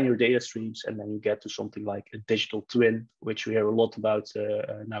combine your data streams and then you get to something like a digital twin, which we hear a lot about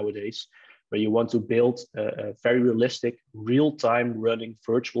nowadays, where you want to build a very realistic, real-time running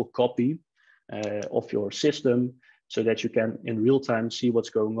virtual copy of your system so that you can in real time see what's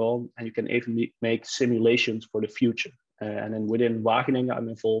going on, and you can even make simulations for the future. And then within Wageningen, I'm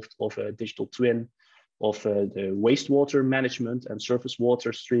involved of a digital twin of the wastewater management and surface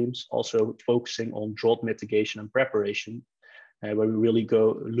water streams, also focusing on drought mitigation and preparation, where we really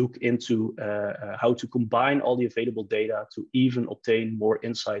look into how to combine all the available data to even obtain more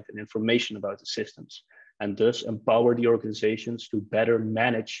insight and information about the systems, and thus empower the organizations to better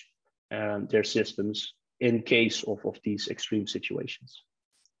manage their systems in case of these extreme situations.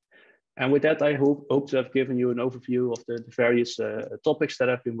 And with that, I hope to have given you an overview of the various topics that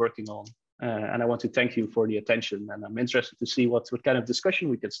I've been working on. And I want to thank you for the attention. And I'm interested to see what kind of discussion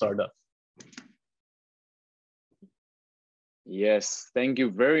we can start up. Yes, thank you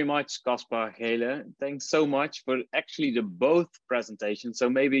very much, Caspar Geelen. Thanks so much for actually the both presentations. So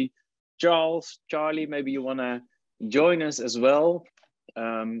maybe Charlie, maybe you want to join us as well.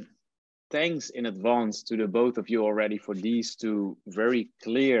 Thanks in advance to the both of you already for these two very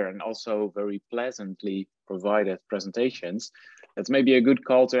clear and also very pleasantly provided presentations. That's maybe a good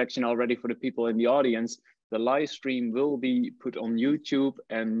call to action already for the people in the audience. The live stream will be put on YouTube,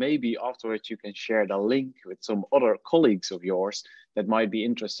 and maybe afterwards you can share the link with some other colleagues of yours that might be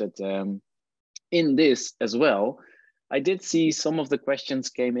interested in this as well. I did see some of the questions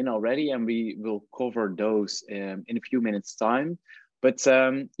came in already, and we will cover those in a few minutes time. But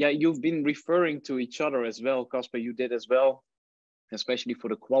yeah, you've been referring to each other as well, Caspar, you did as well, especially for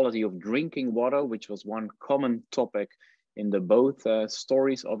the quality of drinking water, which was one common topic in the both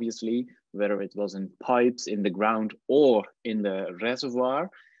stories, obviously, whether it was in pipes, in the ground, or in the reservoir.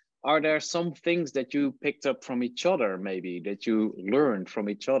 Are there some things that you picked up from each other, maybe, that you learned from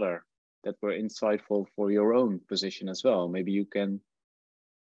each other that were insightful for your own position as well? Maybe you can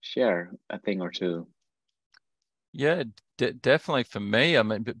share a thing or two. Yeah, definitely for me. I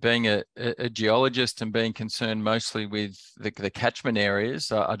mean, being a geologist and being concerned mostly with the catchment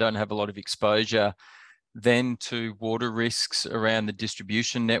areas, I don't have a lot of exposure then to water risks around the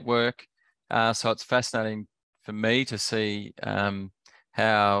distribution network. So it's fascinating for me to see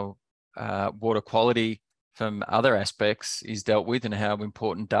how water quality from other aspects is dealt with, and how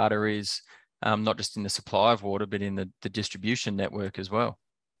important data is, not just in the supply of water, but in the distribution network as well.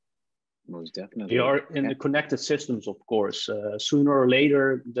 Most definitely. We are in the connected systems, of course. Sooner or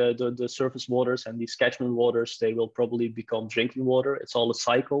later, the surface waters and these catchment waters, they will probably become drinking water. It's all a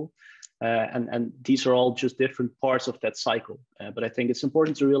cycle. And these are all just different parts of that cycle. But I think it's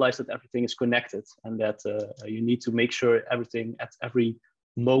important to realize that everything is connected, and that you need to make sure everything at every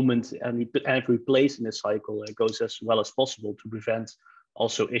moment and every place in the cycle goes as well as possible to prevent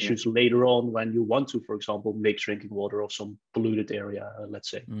also issues later on when you want to, for example, mix drinking water of some polluted area,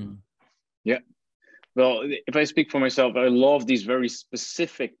 let's say. Yeah. Well, if I speak for myself, I love these very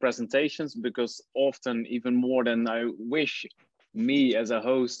specific presentations, because often, even more than I wish, me as a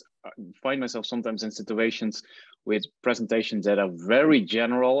host, I find myself sometimes in situations with presentations that are very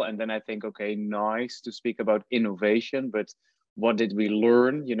general, and then I think, okay, nice to speak about innovation, but what did we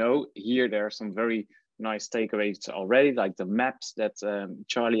learn? You know, here there are some very nice takeaways already, like the maps that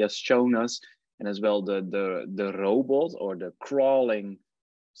Charlie has shown us, and as well the robot or the crawling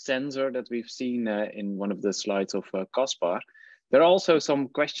sensor that we've seen in one of the slides of Caspar. There are also some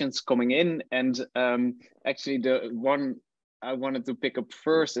questions coming in, and actually the one I wanted to pick up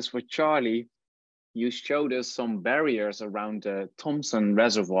first is for Charlie. You showed us some barriers around the Thompson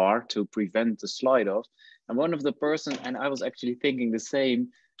Reservoir to prevent the slide off. And one of the person, and I was actually thinking the same,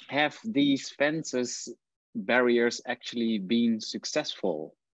 have these fences barriers actually been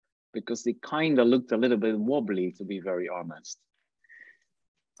successful? Because they kind of looked a little bit wobbly, to be very honest.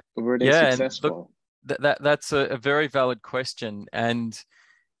 Were they successful? And look, that's a very valid question. And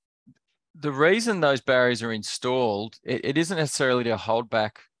the reason those barriers are installed, it isn't necessarily to hold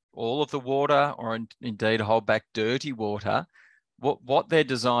back all of the water, or indeed hold back dirty water. What they're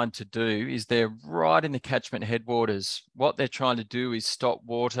designed to do is they're right in the catchment headwaters. What they're trying to do is stop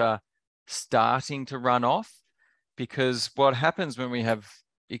water starting to run off, because what happens when we have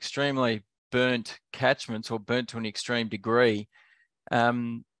extremely burnt catchments, or burnt to an extreme degree,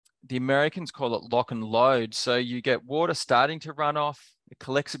 the Americans call it lock and load. So you get water starting to run off, it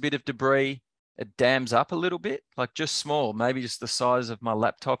collects a bit of debris, it dams up a little bit, like just small, maybe just the size of my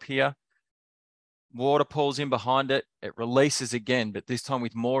laptop here. Water pulls in behind it, it releases again, but this time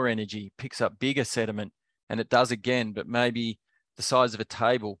with more energy, picks up bigger sediment, and it does again, but maybe the size of a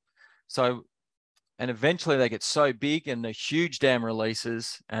table. So, and eventually they get so big and the huge dam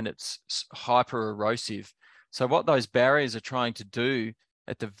releases, and it's hyper erosive. So what those barriers are trying to do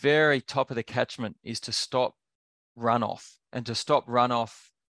at the very top of the catchment is to stop runoff, and to stop runoff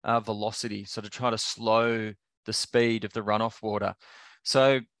velocity. So to try to slow the speed of the runoff water.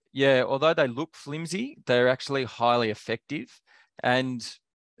 So yeah, although they look flimsy, they're actually highly effective. And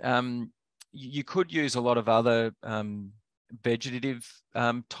you could use a lot of other vegetative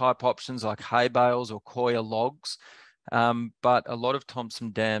type options like hay bales or coir logs. But a lot of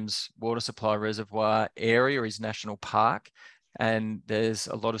Thompson Dam's water supply reservoir area is national park, and there's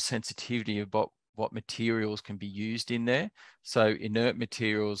a lot of sensitivity about what materials can be used in there. So inert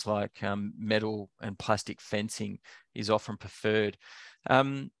materials like metal and plastic fencing is often preferred.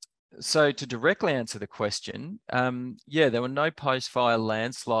 So to directly answer the question, yeah, there were no post-fire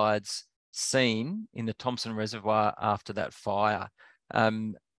landslides seen in the Thompson Reservoir after that fire.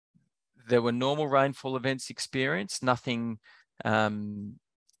 There were normal rainfall events experienced, nothing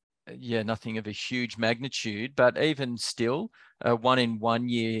nothing of a huge magnitude, but even still, a 1 in 1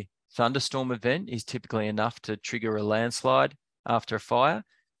 year thunderstorm event is typically enough to trigger a landslide after a fire,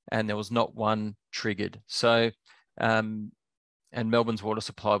 and there was not one triggered. So, and Melbourne's water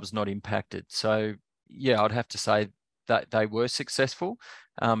supply was not impacted. So yeah, I'd have to say that they were successful,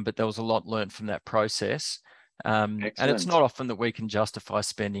 but there was a lot learned from that process. And it's not often that we can justify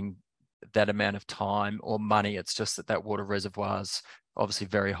spending that amount of time or money. It's just that water reservoir's obviously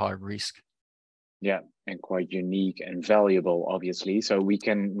very high risk. Yeah, and quite unique and valuable, obviously. So we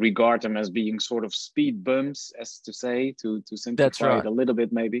can regard them as being sort of speed bumps, as to say, to simplify it a little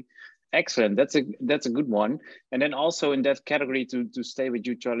bit, maybe. Excellent. That's a good one. And then also in that category, to stay with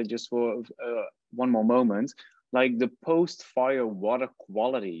you, Charlie, just for one more moment, like the post-fire water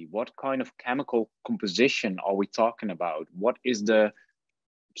quality, what kind of chemical composition are we talking about? What is the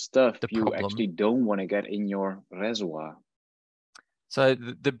stuff you actually don't want to get in your reservoir? So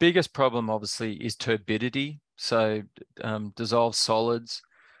the biggest problem obviously is turbidity. So dissolved solids.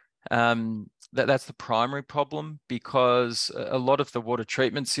 That's the primary problem, because a lot of the water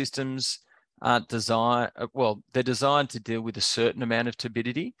treatment systems aren't designed, well, they're designed to deal with a certain amount of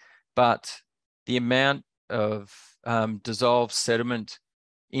turbidity, but the amount of dissolved sediment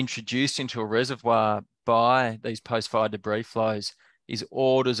introduced into a reservoir by these post-fire debris flows is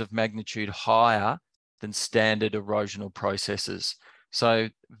orders of magnitude higher than standard erosional processes. So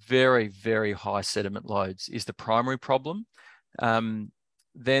very, very high sediment loads is the primary problem.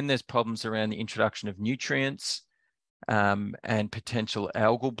 Then there's problems around the introduction of nutrients and potential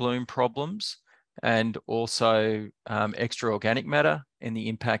algal bloom problems, and also extra organic matter and the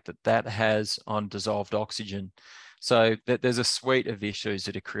impact that has on dissolved oxygen. So there's a suite of issues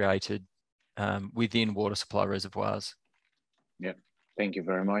that are created within water supply reservoirs. Yeah, thank you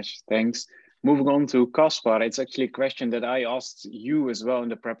very much. Thanks. Moving on to Caspar, it's actually a question that I asked you as well in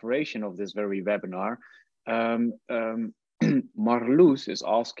the preparation of this very webinar. Marloes is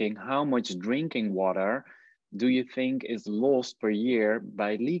asking, how much drinking water do you think is lost per year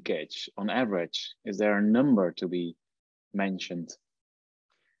by leakage on average? Is there a number to be mentioned?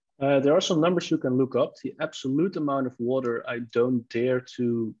 There are some numbers you can look up. The absolute amount of water, I don't dare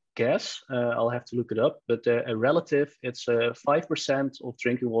to guess. I'll have to look it up, but a relative, it's 5% of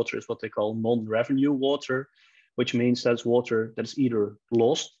drinking water is what they call non-revenue water, which means that's water that's either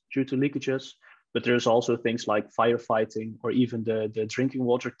lost due to leakages, but there's also things like firefighting, or even the drinking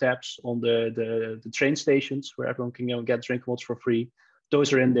water taps on the train stations where everyone can get drinking water for free.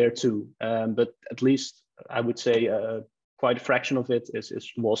 Those are in there too. But at least I would say quite a fraction of it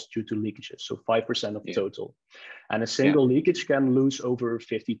is lost due to leakages, so 5% of the total. And a single leakage can lose over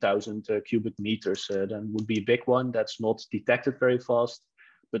 50,000 cubic meters. That would be a big one that's not detected very fast,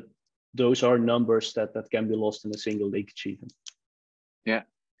 but those are numbers that can be lost in a single leakage even. Yeah.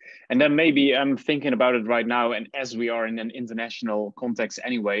 And then maybe I'm thinking about it right now, and as we are in an international context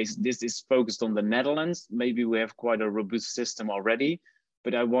anyways, this is focused on the Netherlands. Maybe we have quite a robust system already,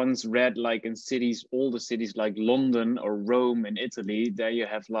 but I once read, like, in cities, all the cities like London or Rome in Italy, there you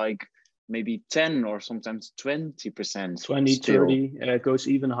have like maybe 10 or sometimes 20%. 20, 30, goes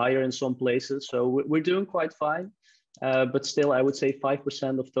even higher in some places. So we're doing quite fine. But still, I would say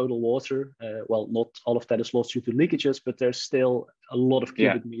 5% of total water. Well, not all of that is lost due to leakages, but there's still a lot of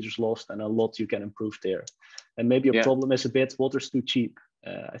cubic meters lost, and a lot you can improve there. And maybe a problem is a bit, water's too cheap.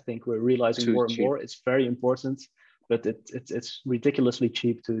 I think we're realizing more and more it's very important, but it's ridiculously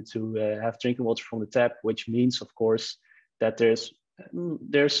cheap to have drinking water from the tap, which means, of course, that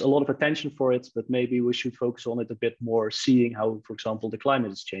there's a lot of attention for it, but maybe we should focus on it a bit more, seeing how, for example, the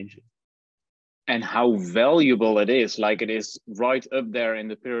climate is changing. And how valuable it is, like it is right up there in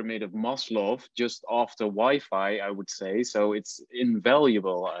the pyramid of Maslow, just after Wi-Fi, I would say. So it's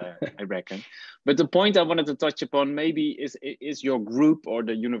invaluable, I reckon. But the point I wanted to touch upon maybe is your group or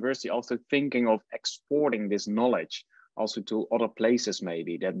the university also thinking of exporting this knowledge also to other places,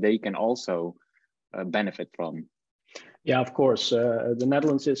 maybe, that they can also benefit from? Yeah, of course. The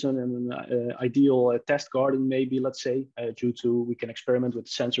Netherlands is an ideal test garden, maybe, let's say, due to we can experiment with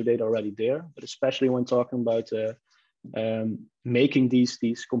sensor data already there. But especially when talking about making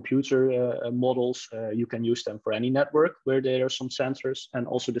these computer models, you can use them for any network where there are some sensors. And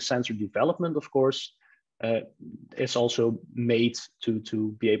also the sensor development, of course, is also made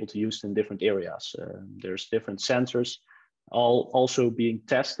to be able to use in different areas. There's different sensors also being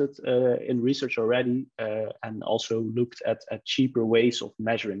tested in research already, and also looked at cheaper ways of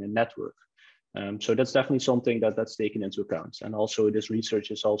measuring a network. So that's definitely something that's taken into account. And also this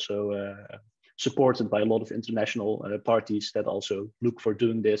research is also supported by a lot of international parties that also look for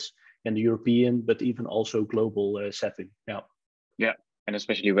doing this in the European, but even also global setting. Yeah. Yeah. And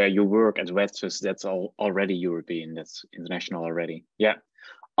especially where you work at Wetsus, that's already European, that's international already. Yeah.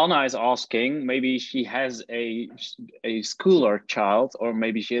 Anna is asking, maybe she has a schooler child, or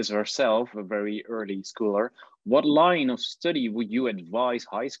maybe she is herself a very early schooler. What line of study would you advise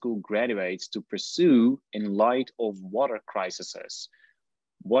high school graduates to pursue in light of water crises?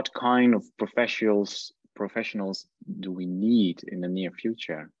 What kind of professionals do we need in the near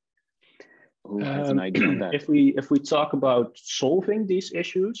future? Who has an idea on that? If we talk about solving these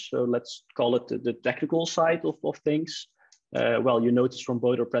issues, so let's call it the technical side of things. Well, you notice from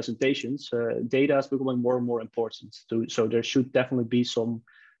both our presentations, data is becoming more and more important. So there should definitely be some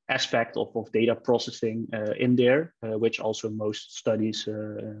aspect of data processing in there, which also most studies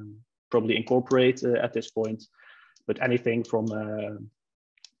probably incorporate at this point. But anything from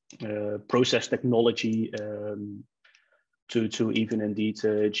process technology to even indeed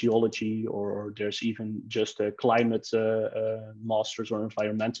geology, or there's even just climate masters or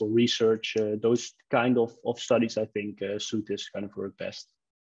environmental research. Those kind of studies, I think, suit this kind of work best.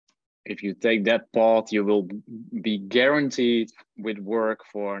 If you take that path, you will be guaranteed with work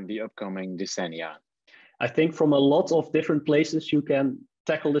for the upcoming decennia. I think from a lot of different places you can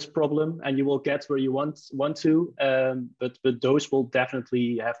tackle this problem and you will get where you want to, but those will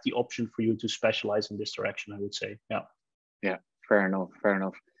definitely have the option for you to specialize in this direction, I would say. Yeah, fair enough.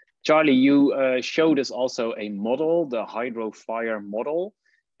 Charlie, you showed us also a model, the hydrofire model.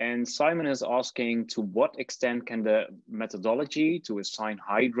 And Simon is asking, to what extent can the methodology to assign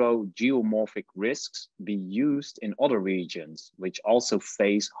hydrogeomorphic risks be used in other regions, which also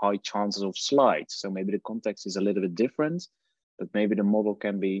face high chances of slides? So maybe the context is a little bit different, but maybe the model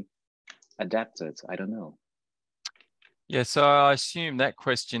can be adapted. I don't know. Yeah, so I assume that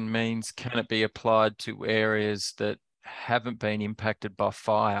question means, can it be applied to areas that haven't been impacted by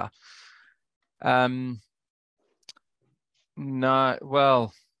fire? No,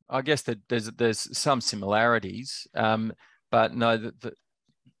 well, I guess that there's some similarities, but no,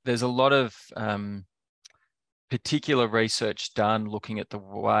 there's a lot of particular research done looking at the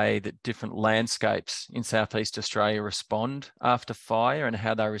way that different landscapes in Southeast Australia respond after fire and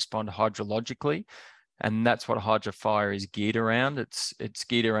how they respond hydrologically. And that's what hydrofire is geared around. It's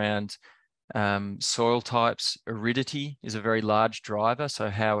geared around soil types. Aridity is a very large driver. So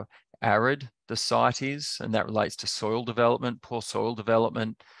how arid the site is, and that relates to soil development. Poor soil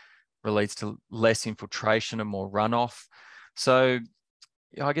development relates to less infiltration and more runoff. So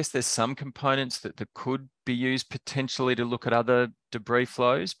I guess there's some components that could be used potentially to look at other debris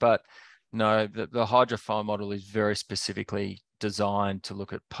flows, but no, the hydrofire model is very specifically designed to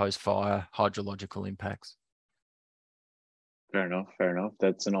look at post-fire hydrological impacts. Fair enough.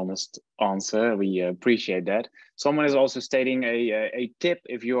 That's an honest answer. We appreciate that. Someone is also stating a tip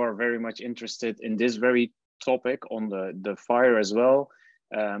if you are very much interested in this very topic on the fire as well.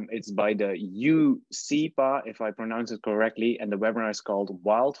 It's by the UCPA, if I pronounce it correctly, and the webinar is called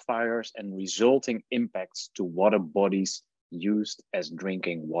Wildfires and Resulting Impacts to Water Bodies Used as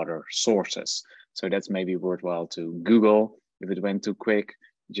Drinking Water Sources. So that's maybe worthwhile to Google. If it went too quick,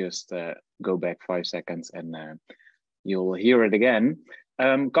 just go back 5 seconds and you'll hear it again.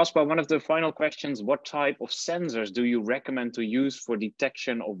 Caspar, one of the final questions, what type of sensors do you recommend to use for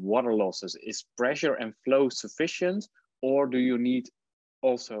detection of water losses? Is pressure and flow sufficient, or do you need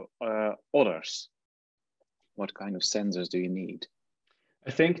also others? What kind of sensors do you need?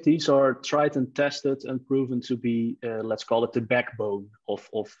 I think these are tried and tested and proven to be, let's call it the backbone of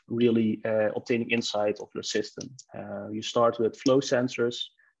really obtaining insight of your system. You start with flow sensors,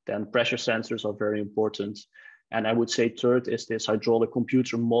 then pressure sensors are very important. And I would say third is this hydraulic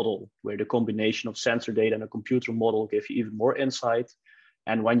computer model, where the combination of sensor data and a computer model give you even more insight.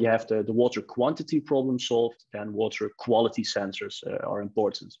 And when you have the water quantity problem solved, then water quality sensors are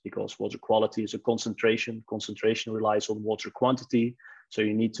important, because water quality is a concentration. Concentration relies on water quantity. So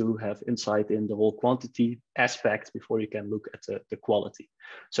you need to have insight in the whole quantity aspect before you can look at the quality.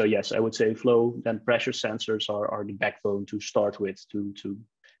 So yes, I would say flow, then pressure sensors are the backbone to start with to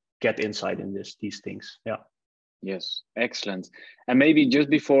get insight in these things. Yeah. Yes, excellent. And maybe just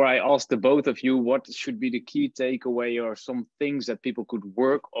before I ask the both of you, what should be the key takeaway or some things that people could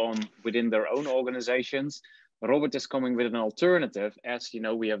work on within their own organizations? Robert is coming with an alternative. As you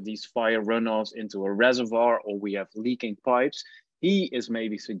know, we have these fire runoffs into a reservoir, or we have leaking pipes. He is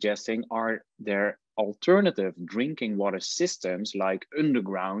maybe suggesting, are there alternative drinking water systems like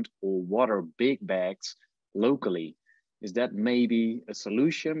underground or water big bags locally? Is that maybe a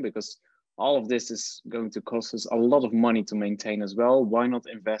solution? Because all of this is going to cost us a lot of money to maintain as well. Why not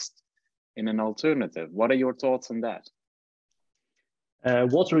invest in an alternative? What are your thoughts on that?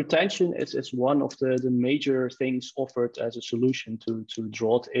 Water retention is one of the major things offered as a solution to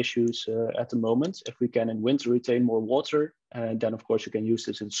drought issues at the moment. If we can in winter retain more water, then of course you can use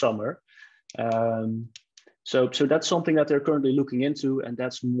this in summer. So that's something that they're currently looking into, and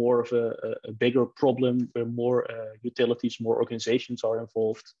that's more of a bigger problem where more utilities, more organizations are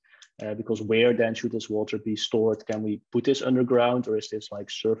involved. Because where then should this water be stored? Can we put this underground, or is this like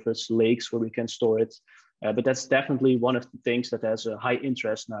surface lakes where we can store it? But that's definitely one of the things that has a high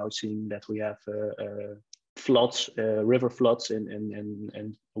interest now, seeing that we have floods, river floods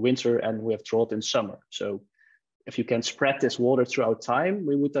in winter, and we have drought in summer. So if you can spread this water throughout time,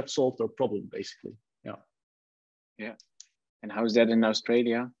 we would have solved our problem, basically. Yeah. Yeah. And how's that in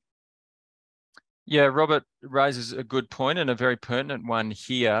Australia? Yeah, Robert raises a good point and a very pertinent one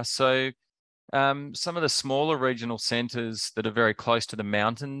here. So some of the smaller regional centres that are very close to the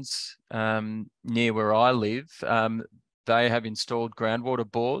mountains near where I live, they have installed groundwater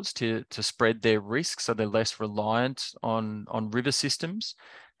bores to spread their risk, so they're less reliant on river systems.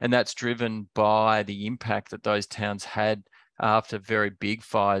 And that's driven by the impact that those towns had after very big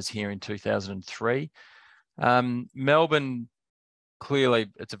fires here in 2003. Melbourne, clearly,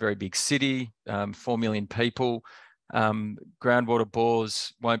 it's a very big city, 4 million people. Groundwater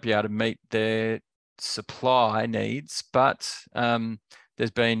bores won't be able to meet their supply needs, but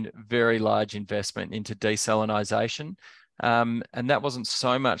there's been very large investment into desalination. And that wasn't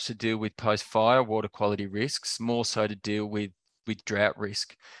so much to deal with post-fire water quality risks, more so to deal with drought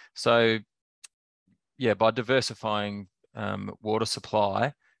risk. So, yeah, by diversifying water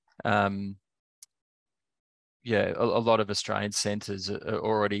supply, yeah, a lot of Australian centres are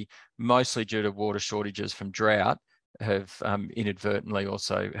already, mostly due to water shortages from drought, have inadvertently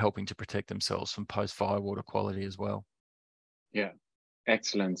also helping to protect themselves from post-fire water quality as well. Yeah,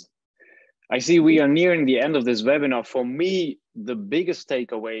 excellent. I see we are nearing the end of this webinar. For me, the biggest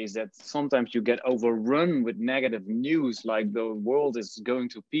takeaway is that sometimes you get overrun with negative news, like the world is going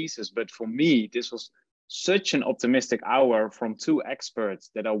to pieces. But for me, this was such an optimistic hour from two experts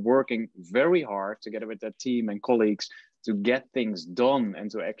that are working very hard together with their team and colleagues to get things done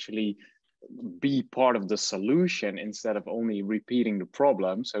and to actually be part of the solution instead of only repeating the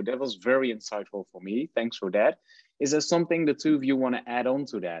problem. So that was very insightful for me. Thanks for that. Is there something the two of you want to add on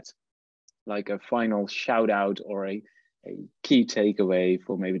to that? Like a final shout out or a key takeaway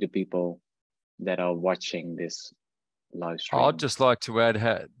for maybe the people that are watching this live stream? I'd just like to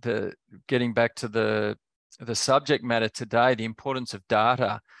add getting back to the subject matter today, the importance of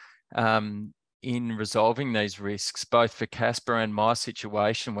data in resolving these risks, both for Caspar and my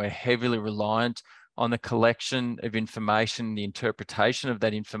situation. We're heavily reliant on the collection of information, the interpretation of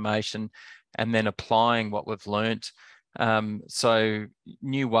that information, and then applying what we've learnt. So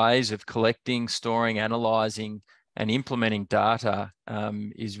new ways of collecting, storing, analysing, and implementing data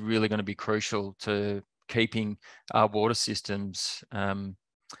is really going to be crucial to keeping our water systems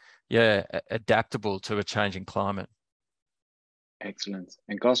adaptable to a changing climate. Excellent.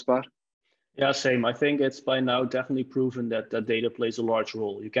 And Caspar? Yeah, same. I think it's by now definitely proven that data plays a large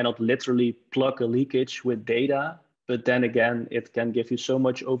role. You cannot literally plug a leakage with data, but then again, it can give you so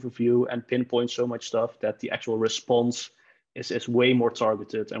much overview and pinpoint so much stuff that the actual response is way more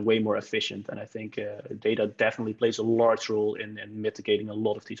targeted and way more efficient. And I think data definitely plays a large role in mitigating a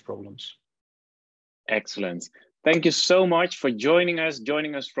lot of these problems. Excellent. Thank you so much for joining us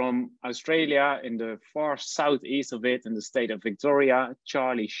from Australia in the far southeast of it in the state of Victoria.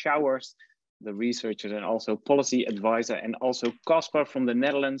 Charlie Showers, the researcher and also policy advisor, and also Caspar from the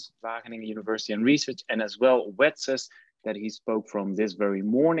Netherlands, Wageningen University and Research, and as well Wetsus that he spoke from this very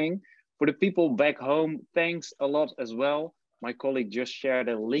morning. For the people back home, thanks a lot as well. My colleague just shared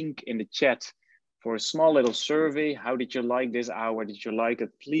a link in the chat for a small little survey. How did you like this hour? Did you like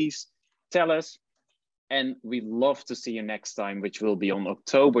it? Please tell us. And we'd love to see you next time, which will be on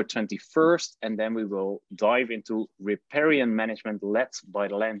October 21st. And then we will dive into riparian management led by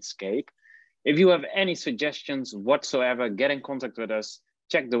the landscape. If you have any suggestions whatsoever, get in contact with us,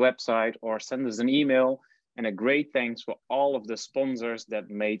 check the website or send us an email. And a great thanks for all of the sponsors that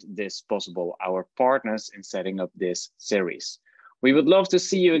made this possible, our partners in setting up this series. We would love to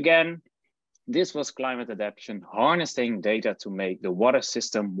see you again. This was Climate Adaptation, harnessing data to make the water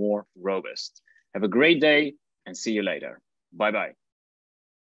system more robust. Have a great day and see you later. Bye-bye.